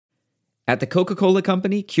At the Coca-Cola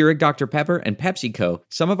Company, Keurig Dr. Pepper, and PepsiCo,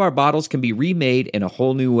 some of our bottles can be remade in a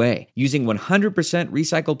whole new way, using 100%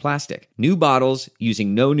 recycled plastic. New bottles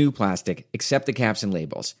using no new plastic, except the caps and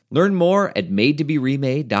labels. Learn more at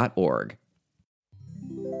madetoberemade.org.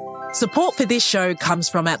 Support for this show comes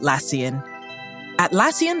from Atlassian.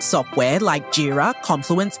 Atlassian software like Jira,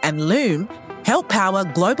 Confluence, and Loom help power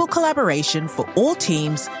global collaboration for all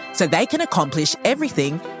teams so they can accomplish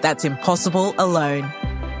everything that's impossible alone.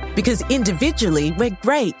 Because individually, we're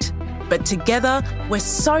great, but together, we're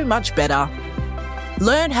so much better.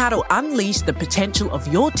 Learn how to unleash the potential of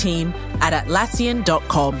your team at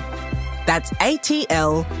Atlassian.com. That's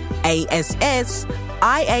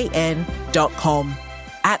Atlassian.com.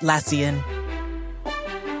 Atlassian.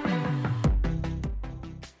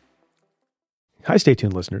 Hi, Stay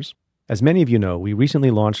Tuned listeners. As many of you know, we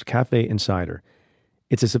recently launched Cafe Insider.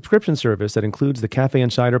 It's a subscription service that includes the Cafe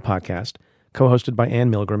Insider podcast, co-hosted by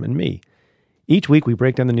Ann Milgram and me. Each week, we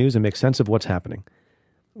break down the news and make sense of what's happening.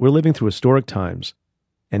 We're living through historic times,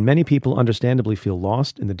 and many people understandably feel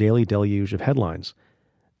lost in the daily deluge of headlines.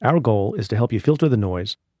 Our goal is to help you filter the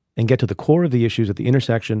noise and get to the core of the issues at the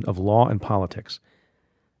intersection of law and politics.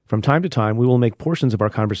 From time to time, we will make portions of our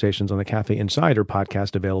conversations on the Cafe Insider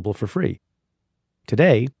podcast available for free.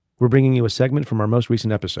 Today, we're bringing you a segment from our most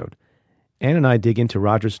recent episode. Ann and I dig into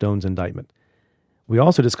Roger Stone's indictment. We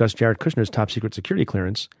also discuss Jared Kushner's top-secret security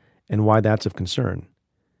clearance and why that's of concern.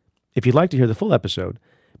 If you'd like to hear the full episode,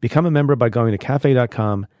 become a member by going to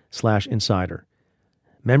cafe.com/insider.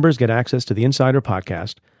 Members get access to the Insider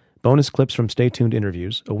podcast, bonus clips from Stay Tuned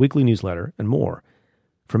interviews, a weekly newsletter, and more.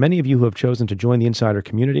 For many of you who have chosen to join the Insider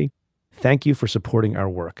community, thank you for supporting our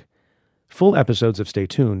work. Full episodes of Stay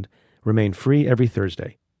Tuned remain free every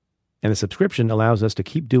Thursday, and the subscription allows us to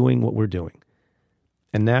keep doing what we're doing.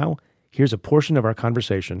 And now, here's a portion of our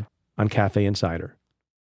conversation on Cafe Insider.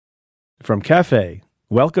 From Cafe,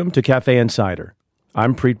 welcome to Cafe Insider.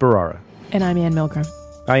 I'm Preet Bharara. And I'm Ann Milgram.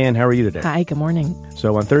 Hi, Ann. How are you today? Hi, good morning.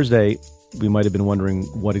 So on Thursday, we might have been wondering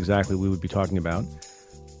what exactly we would be talking about,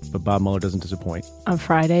 but Bob Mueller doesn't disappoint. On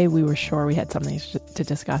Friday, we were sure we had something to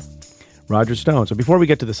discuss. Roger Stone. So before we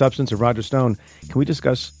get to the substance of Roger Stone, can we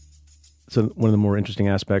discuss one of the more interesting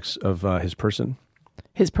aspects of his person?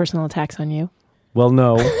 His personal attacks on you? Well,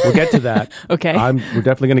 no, we'll get to that. Okay. We're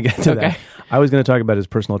definitely going to get to that. I was going to talk about his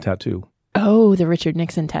personal tattoo. Oh, the Richard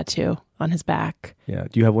Nixon tattoo on his back. Yeah.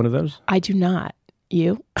 Do you have one of those? I do not.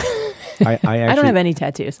 You? I don't have any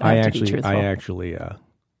tattoos. I actually,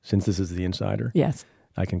 since this is the Insider, yes,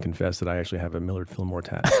 I can confess that I actually have a Millard Fillmore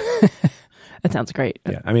tat. That sounds great.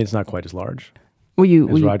 Yeah. I mean, it's not quite as large. Will you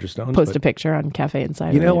Roger Stone's, post a picture on Cafe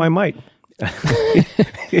Insider? You know, I might.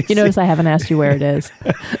 You notice I haven't asked you where it is.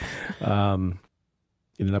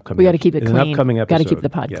 In an upcoming, we got to keep it clean. In an upcoming episode. Got to keep the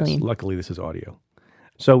pod clean. Luckily, this is audio.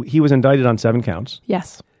 So he was indicted on 7 counts.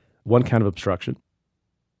 Yes. 1 count of obstruction,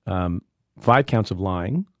 5 counts of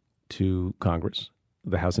lying to Congress,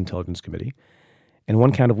 the House Intelligence Committee, and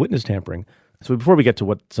 1 count of witness tampering. So before we get to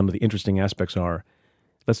what some of the interesting aspects are,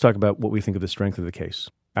 let's talk about what we think of the strength of the case.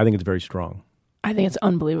 I think it's very strong. I think it's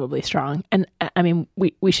unbelievably strong. And I mean,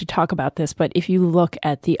 we should talk about this, but if you look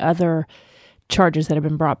at the other charges that have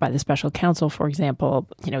been brought by the special counsel, for example,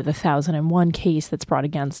 the 1001 case that's brought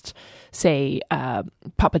against, say,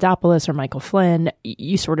 Papadopoulos or Michael Flynn,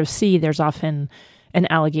 you sort of see there's often an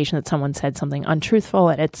allegation that someone said something untruthful,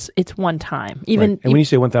 and it's one time. Even right. And when you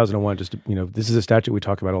say 1001, just this is a statute we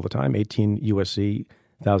talk about all the time, 18 U.S.C.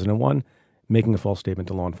 1001. Making a false statement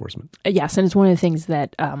to law enforcement. Yes, and it's one of the things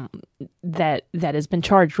that that has been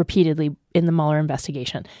charged repeatedly in the Mueller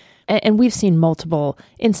investigation. And we've seen multiple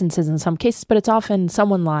instances in some cases, but it's often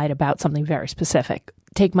someone lied about something very specific.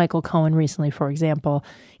 Take Michael Cohen recently, for example.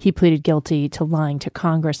 He pleaded guilty to lying to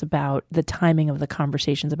Congress about the timing of the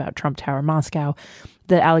conversations about Trump Tower Moscow.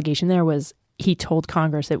 The allegation there was he told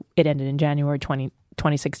Congress that it ended in January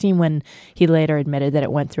 2016, when he later admitted that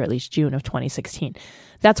it went through at least June of 2016.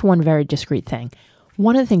 That's one very discrete thing.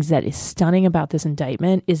 One of the things that is stunning about this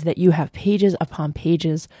indictment is that you have pages upon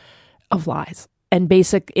pages of lies and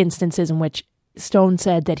basic instances in which Stone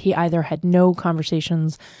said that he either had no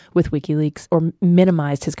conversations with WikiLeaks or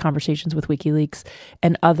minimized his conversations with WikiLeaks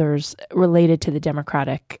and others related to the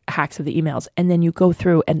Democratic hacks of the emails. And then you go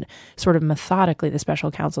through and sort of methodically the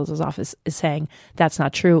special counsel's office is saying that's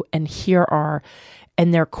not true. And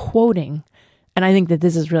and they're quoting, and I think that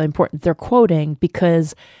this is really important. They're quoting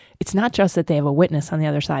because it's not just that they have a witness on the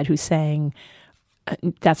other side who's saying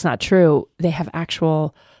that's not true. They have a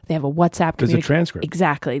WhatsApp. There's a transcript.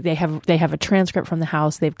 Exactly. They have a transcript from the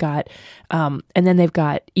House. They've got, and then they've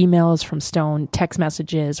got emails from Stone, text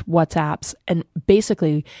messages, WhatsApps, and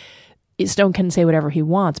basically Stone can say whatever he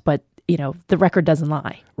wants, but the record doesn't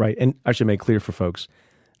lie. Right. And I should make clear for folks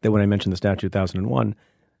that when I mentioned the statute 1001,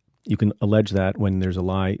 you can allege that when there's a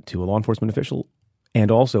lie to a law enforcement official,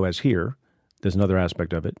 and also, as here, there's another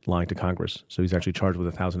aspect of it, lying to Congress. So he's actually charged with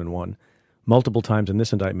 1001 multiple times in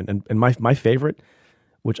this indictment. And my favorite,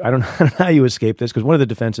 which I don't know how you escape this, because one of the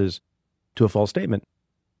defenses to a false statement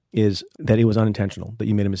is that it was unintentional, that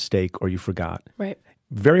you made a mistake or you forgot. Right.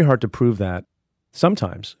 Very hard to prove that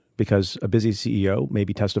sometimes, because a busy CEO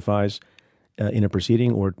maybe testifies in a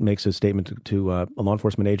proceeding or makes a statement to a law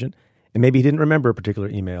enforcement agent, and maybe he didn't remember a particular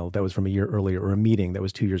email that was from a year earlier or a meeting that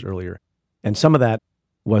was 2 years earlier. And some of that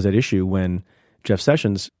was at issue when Jeff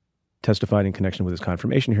Sessions testified in connection with his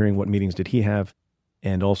confirmation hearing. What meetings did he have?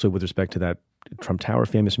 And also with respect to that Trump Tower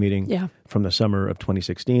famous meeting from the summer of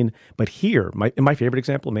 2016. But here, my favorite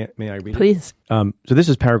example, may I read it? Please. So this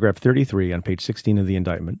is paragraph 33 on page 16 of the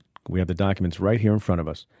indictment. We have the documents right here in front of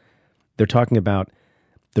us. They're talking about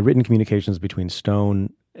the written communications between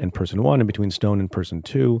Stone and Person 1 and between Stone and Person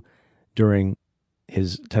 2 during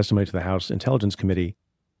his testimony to the House Intelligence Committee.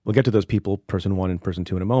 We'll get to those people, Person 1 and Person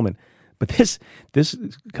 2, in a moment. But this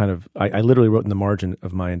kind of, I literally wrote in the margin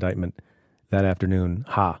of my indictment that afternoon,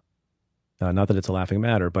 not that it's a laughing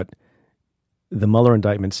matter, but the Mueller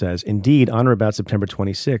indictment says, indeed, on or about September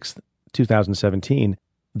 26th, 2017,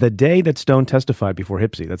 the day that Stone testified before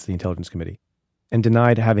HPSCI, that's the Intelligence Committee, and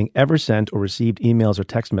denied having ever sent or received emails or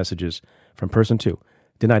text messages from Person 2,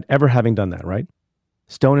 denied ever having done that, right?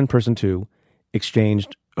 Stone and Person 2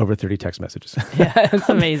 exchanged over 30 text messages. Yeah, it's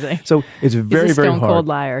amazing. So it's very, He's a very stone hard. cold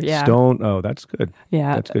liar. Yeah. Stone. That's good.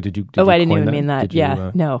 Yeah. That's good. Did you I didn't coin even mean that. Did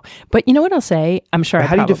you, No. But you know what I'll say? I'm sure.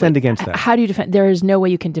 How do you defend against that? How do you defend? There is no way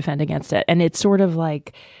you can defend against it. And it's sort of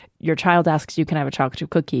like your child asks you, can I have a chocolate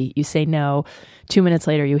chip cookie? You say no. 2 minutes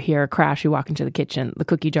later, you hear a crash. You walk into the kitchen. The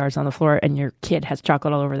cookie jar's on the floor and your kid has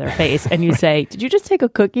chocolate all over their face. And you say, did you just take a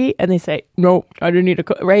cookie? And they say, no, I didn't eat a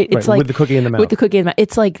cookie. Right? It's like with the cookie in the mouth. With the cookie in the mouth.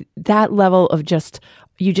 It's like that level of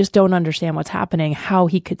you just don't understand what's happening, how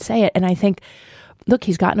he could say it. And I think, look,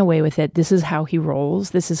 he's gotten away with it. This is how he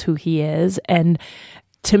rolls. This is who he is. And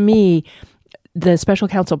to me, the special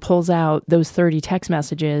counsel pulls out those 30 text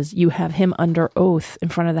messages. You have him under oath in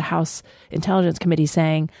front of the House Intelligence Committee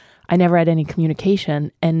saying, I never had any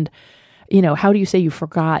communication. And, how do you say you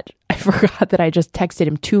forgot? I forgot that I just texted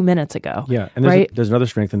him 2 minutes ago. Yeah. And there's another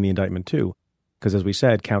strength in the indictment, too. Because as we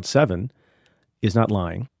said, count 7 is not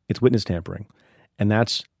lying. It's witness tampering. And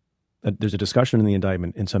there's a discussion in the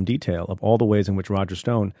indictment in some detail of all the ways in which Roger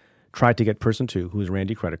Stone tried to get Person 2, who is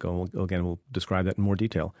Randy Credico, and we'll describe that in more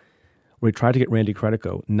detail, where he tried to get Randy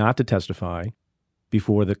Credico not to testify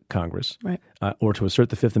before the Congress, right, or to assert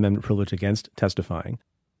the Fifth Amendment privilege against testifying.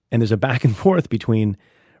 And there's a back and forth between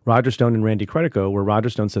Roger Stone and Randy Credico, where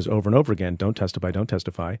Roger Stone says over and over again, don't testify,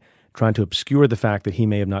 trying to obscure the fact that he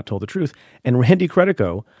may have not told the truth. And Randy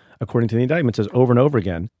Credico, according to the indictment, says over and over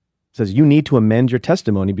again, says, you need to amend your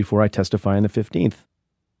testimony before I testify on the 15th.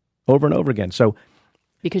 Over and over again. So,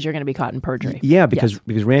 because you're going to be caught in perjury. Yeah, because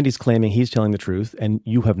Randy's claiming he's telling the truth and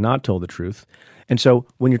you have not told the truth. And so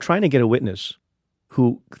when you're trying to get a witness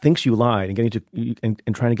who thinks you lied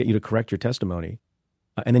and trying to get you to correct your testimony,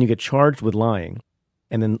 and then you get charged with lying,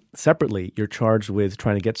 and then separately you're charged with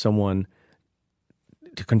trying to get someone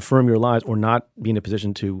to confirm your lies or not be in a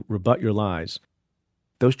position to rebut your lies,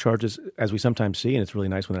 those charges, as we sometimes see, and it's really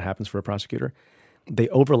nice when that happens for a prosecutor, they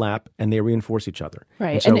overlap and they reinforce each other.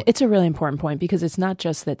 Right. And it's a really important point because it's not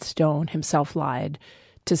just that Stone himself lied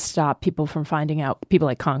to stop people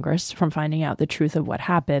like Congress from finding out the truth of what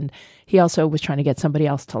happened. He also was trying to get somebody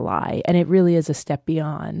else to lie. And it really is a step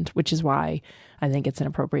beyond, which is why I think it's an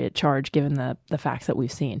appropriate charge given the facts that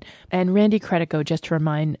we've seen. And Randy Credico, just to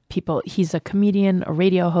remind people, he's a comedian, a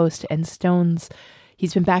radio host, and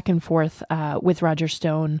he's been back and forth with Roger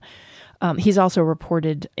Stone. He's also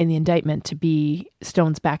reported in the indictment to be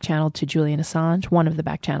Stone's back channel to Julian Assange, one of the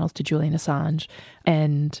back channels to Julian Assange.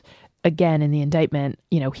 And again, in the indictment,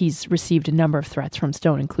 he's received a number of threats from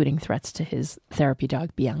Stone, including threats to his therapy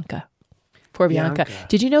dog, Bianca. Poor Bianca.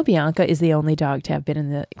 Did you know Bianca is the only dog to have been in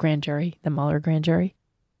the grand jury, the Mueller grand jury?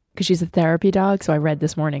 Because she's a therapy dog. So I read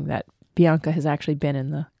this morning that Bianca has actually been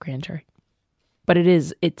in the grand jury. But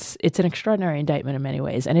it's an extraordinary indictment in many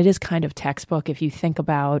ways. And it is kind of textbook. If you think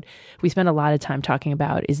about, we spend a lot of time talking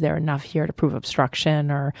about, is there enough here to prove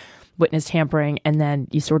obstruction or witness tampering? And then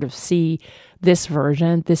you sort of see this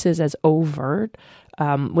version. This is as overt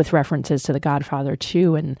with references to The Godfather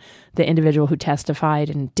 2 and the individual who testified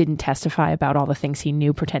and didn't testify about all the things he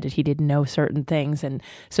knew, pretended he didn't know certain things. And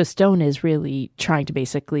so Stone is really trying to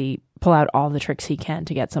basically pull out all the tricks he can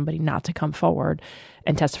to get somebody not to come forward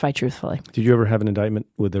and testify truthfully. Did you ever have an indictment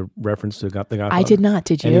with a reference to the Godfather? I did not.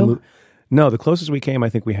 Did you? No, the closest we came, I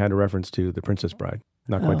think we had a reference to The Princess Bride.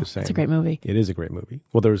 Not quite the same. It's a great movie. It is a great movie.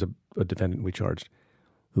 Well, there was a defendant we charged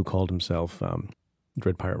who called himself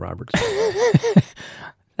Dread Pirate Roberts.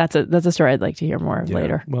 That's a story I'd like to hear more of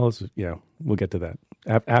later. Well, we'll get to that.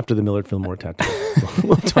 After the Millard Fillmore tattoo,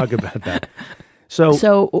 we'll talk about that.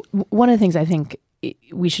 So one of the things I think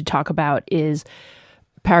we should talk about is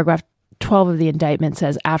paragraph 12 of the indictment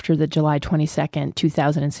says, after the July 22nd,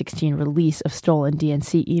 2016 release of stolen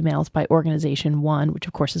DNC emails by Organization One, which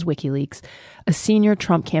of course is WikiLeaks, a senior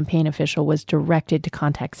Trump campaign official was directed to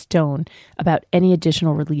contact Stone about any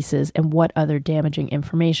additional releases and what other damaging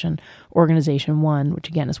information Organization One, which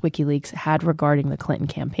again is WikiLeaks, had regarding the Clinton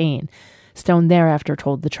campaign. Stone thereafter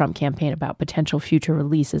told the Trump campaign about potential future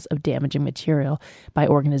releases of damaging material by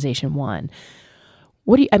Organization One.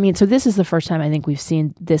 So this is the first time I think we've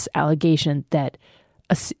seen this allegation that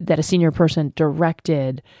a senior person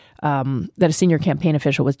directed, that a senior campaign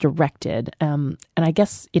official was directed. And I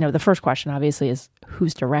guess, the first question obviously is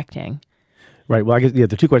who's directing? Right. Well, I guess,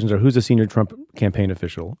 the two questions are who's the senior Trump campaign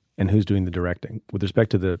official and who's doing the directing. With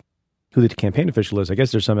respect to who the campaign official is, I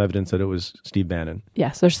guess there's some evidence that it was Steve Bannon.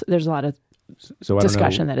 Yes, there's a lot of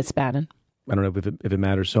discussion that it's Bannon. I don't know if it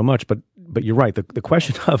matters so much, but you're right. The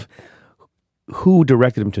question of who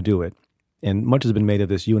directed him to do it, and much has been made of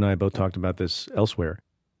this. You and I both talked about this elsewhere.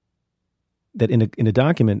 That in a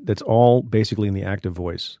document that's all basically in the active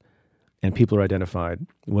voice, and people are identified,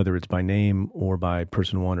 whether it's by name or by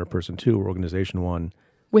person one or person two or organization one,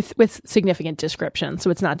 with significant description. So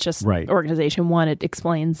it's not just Organization One. It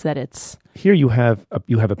explains that it's here. You have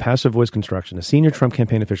a passive voice construction. A senior Trump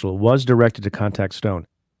campaign official was directed to contact Stone.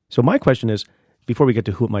 So my question is, before we get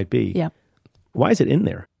to who it might be, why is it in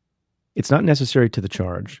there? It's not necessary to the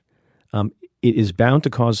charge. It is bound to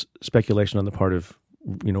cause speculation on the part of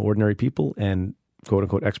ordinary people and quote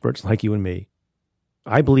unquote experts like you and me.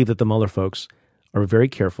 I believe that the Mueller folks are very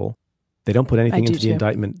careful. They don't put anything into the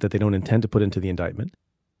indictment that they don't intend to put into the indictment.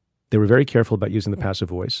 They were very careful about using the passive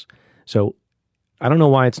voice. So I don't know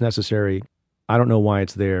why it's necessary. I don't know why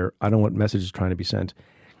it's there. I don't know what message is trying to be sent.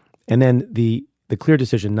 And then the clear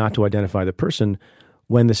decision not to identify the person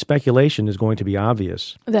when the speculation is going to be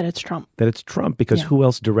obvious. That it's Trump. Because who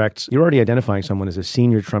else directs? You're already identifying someone as a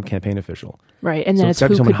senior Trump campaign official. Right, and then it's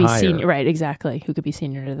who could be senior. Right, exactly. Who could be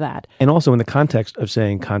senior to that. And also in the context of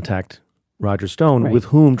saying contact Roger Stone, with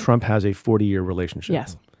whom Trump has a 40-year relationship.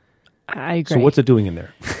 Yes, I agree. So what's it doing in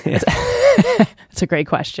there? It's a great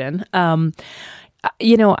question.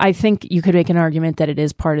 I think you could make an argument that it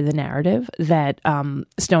is part of the narrative that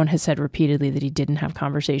Stone has said repeatedly that he didn't have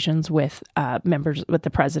conversations with with the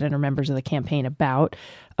president or members of the campaign about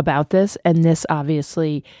this. And this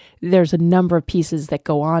obviously, there's a number of pieces that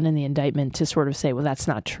go on in the indictment to sort of say, well, that's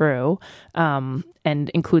not true, and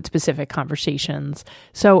include specific conversations.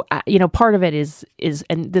 So, part of it is,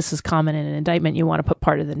 and this is common in an indictment, you want to put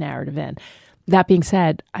part of the narrative in. That being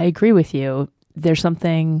said, I agree with you. There's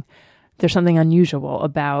something unusual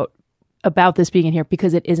about this being in here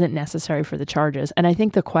because it isn't necessary for the charges. And I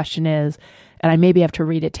think the question is, and I maybe have to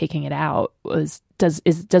read it taking it out, does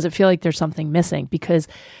it feel like there's something missing? Because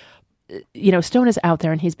Stone is out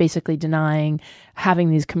there and he's basically denying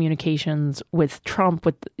having these communications with Trump,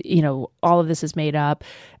 with all of this is made up.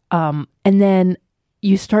 And then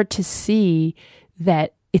you start to see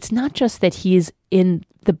that it's not just that he's in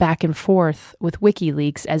the back and forth with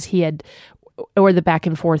WikiLeaks as he had, or the back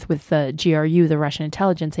and forth with the GRU, the Russian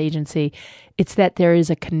intelligence agency. It's that there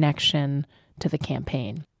is a connection to the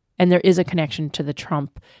campaign. And there is a connection to the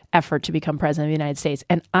Trump effort to become president of the United States.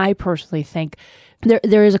 And I personally think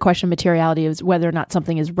there is a question of materiality of whether or not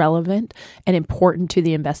something is relevant and important to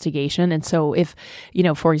the investigation. And so if,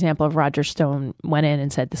 for example, if Roger Stone went in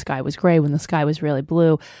and said the sky was gray when the sky was really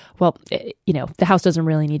blue, well, the House doesn't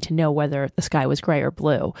really need to know whether the sky was gray or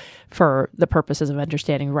blue for the purposes of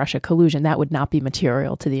understanding Russia collusion. That would not be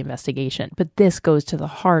material to the investigation. But this goes to the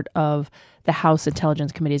heart of the House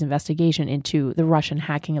Intelligence Committee's investigation into the Russian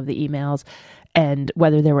hacking of the emails and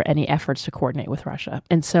whether there were any efforts to coordinate with Russia.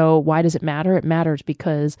 And so why does it matter? It matters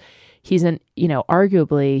because he's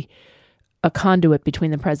arguably a conduit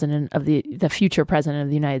between the president of the future president of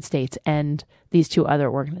the United States and these two other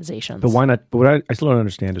organizations. But why not? But what I still don't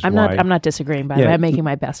understand is why. I'm not disagreeing, by the way. I'm making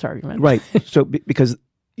my best argument. Right. So because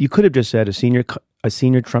you could have just said a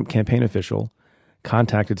senior Trump campaign official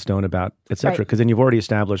contacted Stone about, et cetera, because then you've already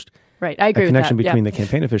established I agree a connection with that. between the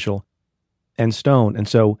campaign official and Stone. And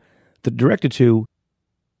so the directed to,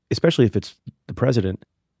 especially if it's the president,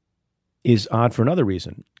 is odd for another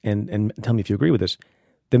reason. And tell me if you agree with this.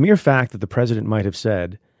 The mere fact that the president might have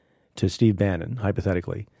said to Steve Bannon,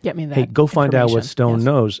 hypothetically, Get me that hey, go find out what information. Stone Yes.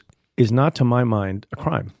 knows, is not, to my mind, a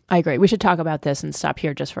crime. I agree. We should talk about this and stop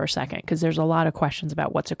here just for a second, because there's a lot of questions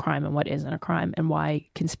about what's a crime and what isn't a crime and why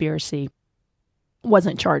conspiracy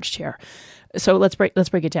wasn't charged here. So let's break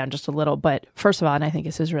it down just a little. But first of all, and I think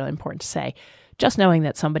this is really important to say, just knowing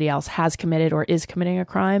that somebody else has committed or is committing a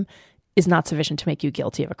crime is not sufficient to make you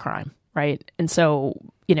guilty of a crime, right? And so,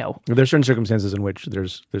 There are certain circumstances in which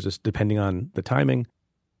there's this, depending on the timing,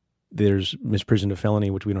 there's misprision of felony,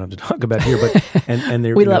 which we don't have to talk about here, but and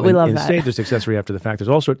there we love in that. state there's accessory after the fact. There's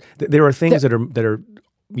all sorts. There are things that are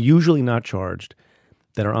usually not charged,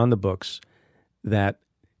 that are on the books, that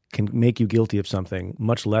can make you guilty of something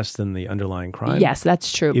much less than the underlying crime. Yes,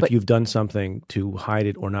 that's true. If but you've done something to hide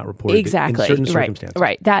it or not report it exactly in certain right, circumstances.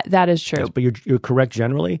 right. That is true. Yes, but you're correct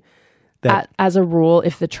generally. That As a rule,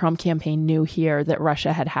 if the Trump campaign knew here that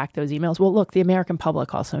Russia had hacked those emails, well, look, the American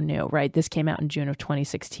public also knew, right? This came out in June of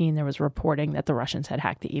 2016. There was reporting that the Russians had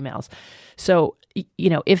hacked the emails. So,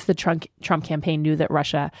 if the Trump campaign knew that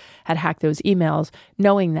Russia had hacked those emails,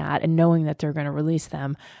 knowing that and knowing that they're going to release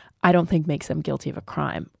them, I don't think makes them guilty of a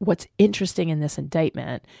crime. What's interesting in this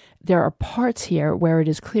indictment, there are parts here where it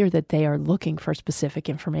is clear that they are looking for specific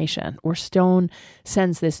information, where Stone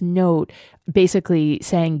sends this note basically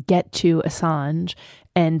saying, get to Assange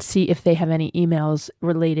and see if they have any emails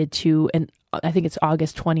related to, and I think it's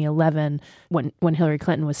August 2011 when Hillary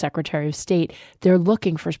Clinton was Secretary of State. They're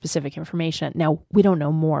looking for specific information. Now, we don't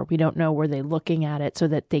know more. We don't know, were they looking at it so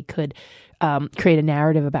that they could create a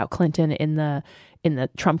narrative about Clinton in the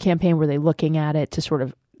Trump campaign? Were they looking at it to sort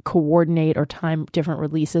of coordinate or time different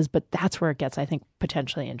releases? But that's where it gets, I think,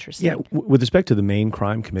 potentially interesting. Yeah, with respect to the main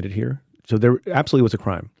crime committed here, so there absolutely was a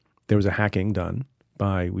crime. There was a hacking done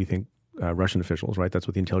by, we think, Russian officials, right? That's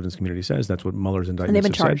what the intelligence community says. That's what Mueller's indictments And they've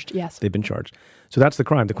been have charged, said. yes. They've been charged. So that's the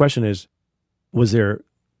crime. The question is, was there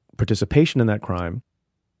participation in that crime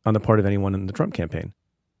on the part of anyone in the Trump campaign?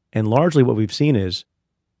 And largely what we've seen is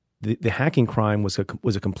the hacking crime was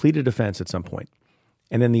a completed offense at some point.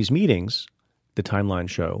 And then these meetings, the timeline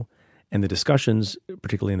show, and the discussions,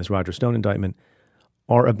 particularly in this Roger Stone indictment,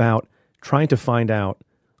 are about trying to find out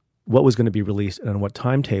what was going to be released and on what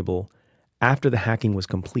timetable after the hacking was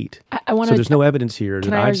complete. I want so there's no evidence here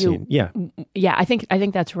that I've seen. Yeah. Yeah, I think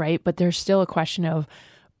that's right. But there's still a question of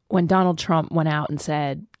when Donald Trump went out and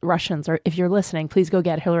said, Russians, or if you're listening, please go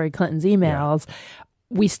get Hillary Clinton's emails. Yeah.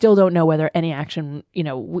 We still don't know whether any action, it's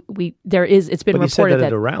been but reported he said that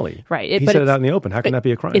at a rally. Right. He said it out in the open. How can that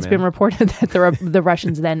be a crime? It's been reported that the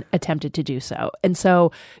Russians then attempted to do so. And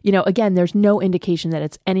so, again, there's no indication that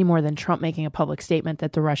it's any more than Trump making a public statement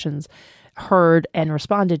that the Russians heard and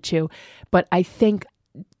responded to. But I think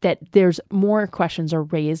that there's more questions are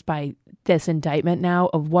raised by this indictment now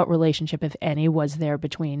of what relationship, if any, was there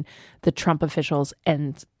between the Trump officials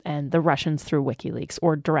and the Russians through WikiLeaks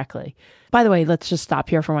or directly. By the way, let's just stop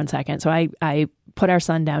here for 1 second. So I put our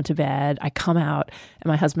son down to bed. I come out and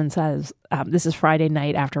my husband says, this is Friday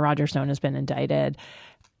night after Roger Stone has been indicted.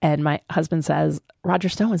 And my husband says, Roger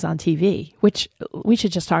Stone is on TV, which we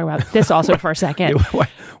should just talk about this also for a second.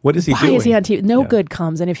 What is he doing? Why is he on TV? No good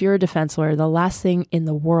comes. And if you're a defense lawyer, the last thing in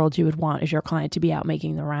the world you would want is your client to be out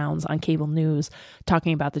making the rounds on cable news,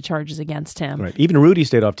 talking about the charges against him. Right. Even Rudy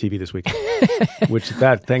stayed off TV this week,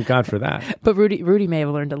 thank God for that. But Rudy may have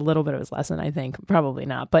learned a little bit of his lesson, I think. Probably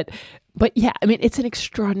not. But yeah, I mean, it's an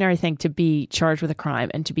extraordinary thing to be charged with a crime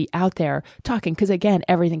and to be out there talking, because again,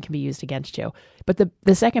 everything can be used against you. But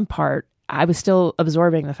the second part, I was still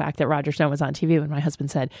absorbing the fact that Roger Stone was on TV when my husband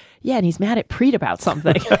said, yeah, and he's mad at Preet about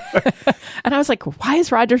something. And I was like, why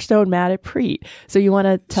is Roger Stone mad at Preet? So you want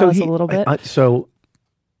to tell us a little bit? So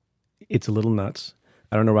it's a little nuts.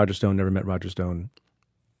 I don't know Roger Stone, never met Roger Stone,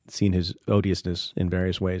 seen his odiousness in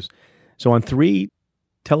various ways. So on 3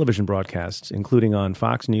 television broadcasts, including on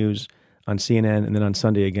Fox News, on CNN, and then on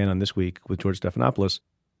Sunday again on This Week with George Stephanopoulos,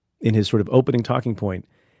 in his sort of opening talking point,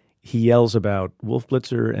 he yells about Wolf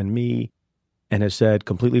Blitzer and me and has said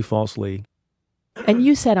completely falsely. And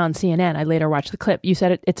you said on CNN, I later watched the clip, you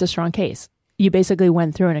said it's a strong case. You basically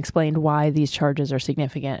went through and explained why these charges are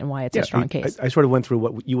significant and why it's a strong case. I sort of went through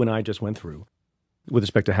what you and I just went through with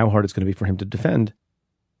respect to how hard it's going to be for him to defend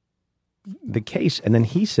the case. And then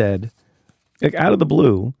he said, like, out of the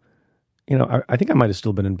blue, I think I might have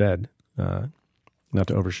still been in bed, not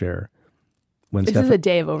to overshare. This is a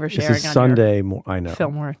day of oversharing. This is Sunday. I know.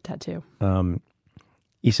 Fillmore tattoo.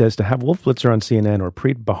 He says to have Wolf Blitzer on CNN or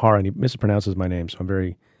Preet Bharara, and he mispronounces my name, so I'm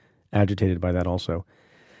very agitated by that also.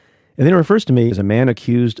 And then it refers to me as a man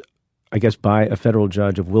accused, I guess, by a federal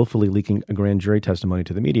judge of willfully leaking a grand jury testimony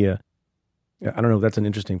to the media. I don't know if that's an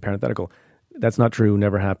interesting parenthetical. That's not true.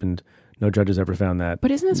 Never happened. No judge has ever found that.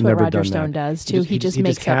 But isn't this what Roger Stone does too? He just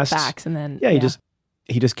makes up facts and then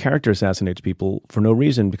he just character assassinates people for no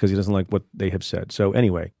reason because he doesn't like what they have said. So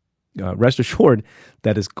anyway, rest assured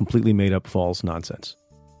that is completely made up false nonsense.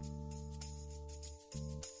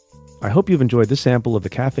 I hope you've enjoyed this sample of the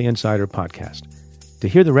Cafe Insider podcast. To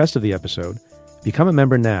hear the rest of the episode, become a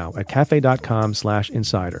member now at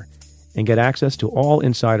cafe.com/insider and get access to all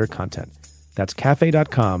insider content. That's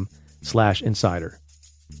cafe.com/insider.